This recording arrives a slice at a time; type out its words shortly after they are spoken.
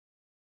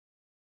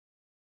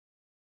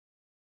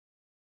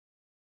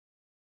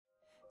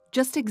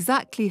Just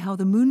exactly how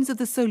the moons of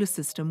the solar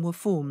system were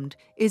formed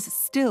is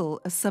still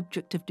a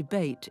subject of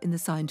debate in the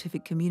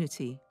scientific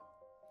community.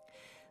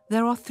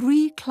 There are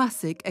three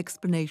classic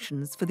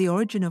explanations for the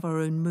origin of our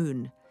own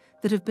moon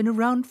that have been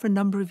around for a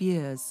number of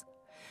years,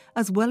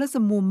 as well as a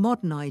more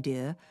modern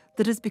idea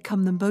that has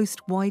become the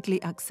most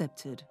widely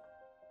accepted.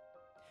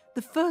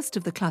 The first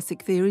of the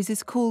classic theories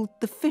is called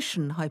the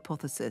fission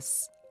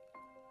hypothesis.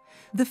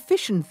 The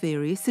fission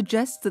theory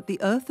suggests that the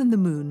Earth and the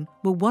Moon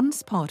were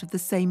once part of the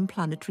same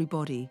planetary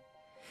body,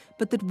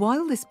 but that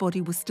while this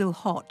body was still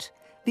hot,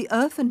 the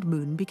Earth and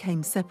Moon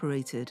became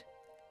separated.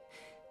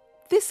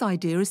 This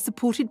idea is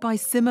supported by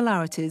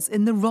similarities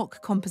in the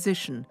rock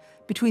composition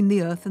between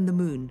the Earth and the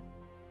Moon.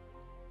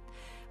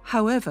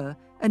 However,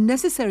 a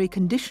necessary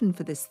condition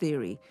for this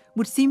theory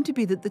would seem to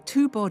be that the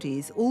two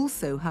bodies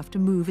also have to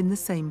move in the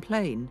same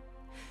plane,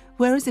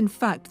 whereas in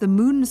fact the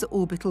Moon's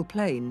orbital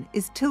plane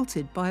is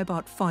tilted by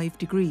about 5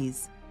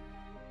 degrees.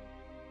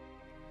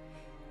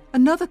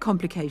 Another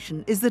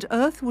complication is that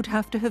Earth would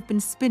have to have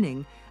been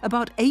spinning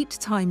about 8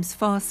 times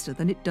faster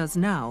than it does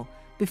now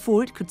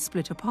before it could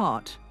split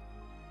apart.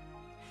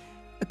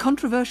 A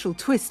controversial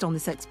twist on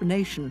this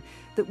explanation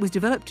that was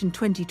developed in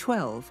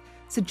 2012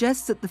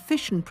 suggests that the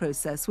fission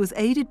process was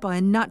aided by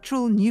a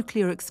natural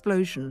nuclear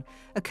explosion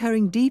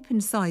occurring deep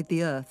inside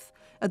the Earth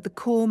at the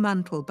core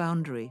mantle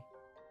boundary.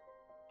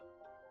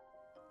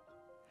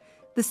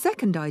 The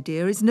second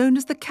idea is known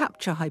as the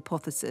capture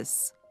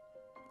hypothesis.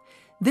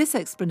 This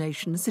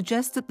explanation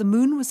suggests that the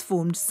Moon was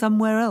formed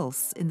somewhere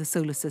else in the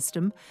solar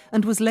system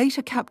and was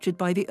later captured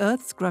by the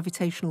Earth's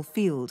gravitational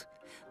field,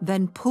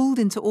 then pulled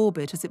into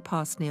orbit as it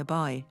passed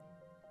nearby.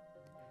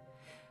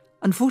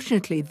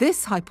 Unfortunately,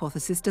 this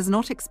hypothesis does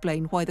not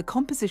explain why the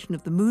composition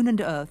of the Moon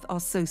and Earth are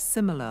so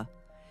similar,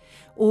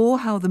 or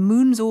how the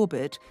Moon's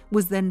orbit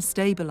was then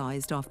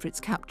stabilized after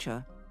its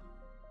capture.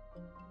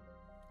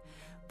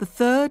 The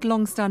third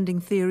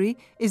long-standing theory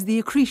is the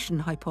accretion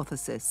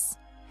hypothesis.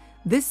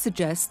 This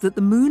suggests that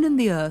the Moon and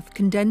the Earth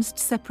condensed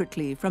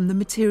separately from the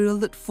material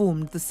that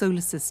formed the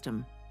solar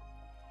system.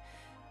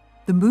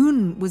 The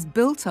Moon was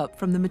built up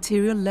from the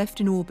material left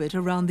in orbit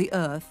around the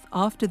Earth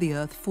after the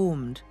Earth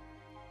formed.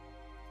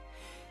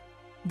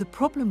 The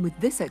problem with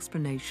this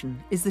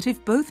explanation is that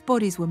if both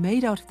bodies were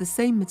made out of the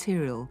same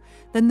material,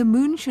 then the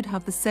Moon should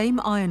have the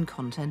same iron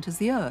content as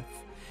the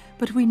Earth,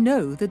 but we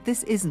know that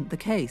this isn't the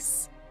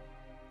case.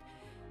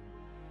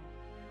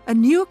 A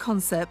newer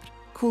concept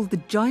called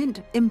the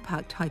giant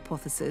impact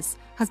hypothesis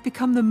has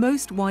become the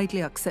most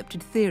widely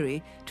accepted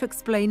theory to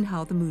explain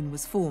how the Moon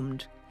was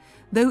formed,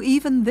 though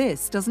even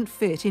this doesn't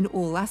fit in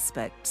all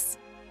aspects.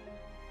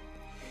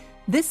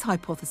 This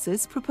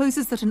hypothesis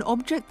proposes that an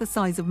object the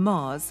size of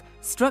Mars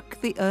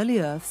struck the early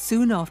Earth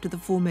soon after the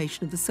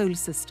formation of the solar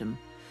system,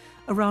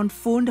 around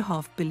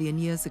 4.5 billion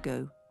years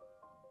ago.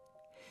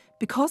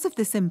 Because of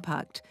this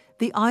impact,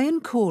 the iron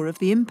core of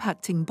the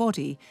impacting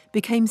body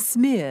became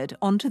smeared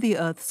onto the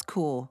Earth's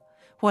core,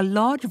 while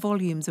large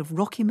volumes of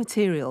rocky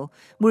material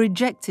were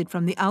ejected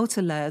from the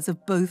outer layers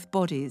of both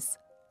bodies.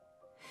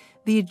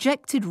 The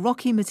ejected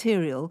rocky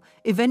material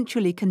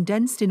eventually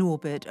condensed in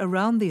orbit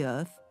around the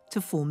Earth to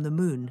form the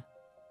Moon.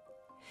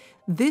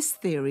 This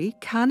theory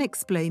can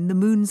explain the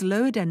Moon's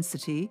lower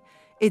density,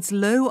 its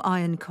low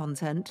iron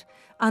content,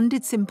 and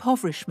its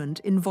impoverishment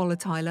in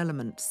volatile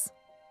elements.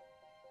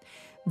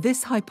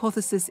 This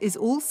hypothesis is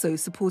also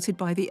supported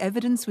by the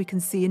evidence we can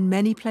see in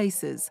many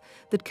places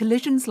that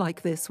collisions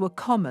like this were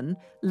common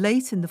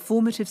late in the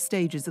formative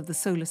stages of the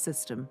solar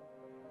system.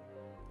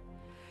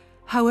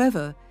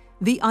 However,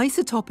 the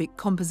isotopic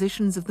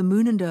compositions of the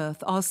Moon and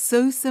Earth are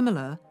so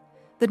similar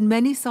that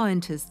many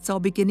scientists are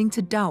beginning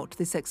to doubt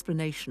this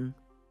explanation.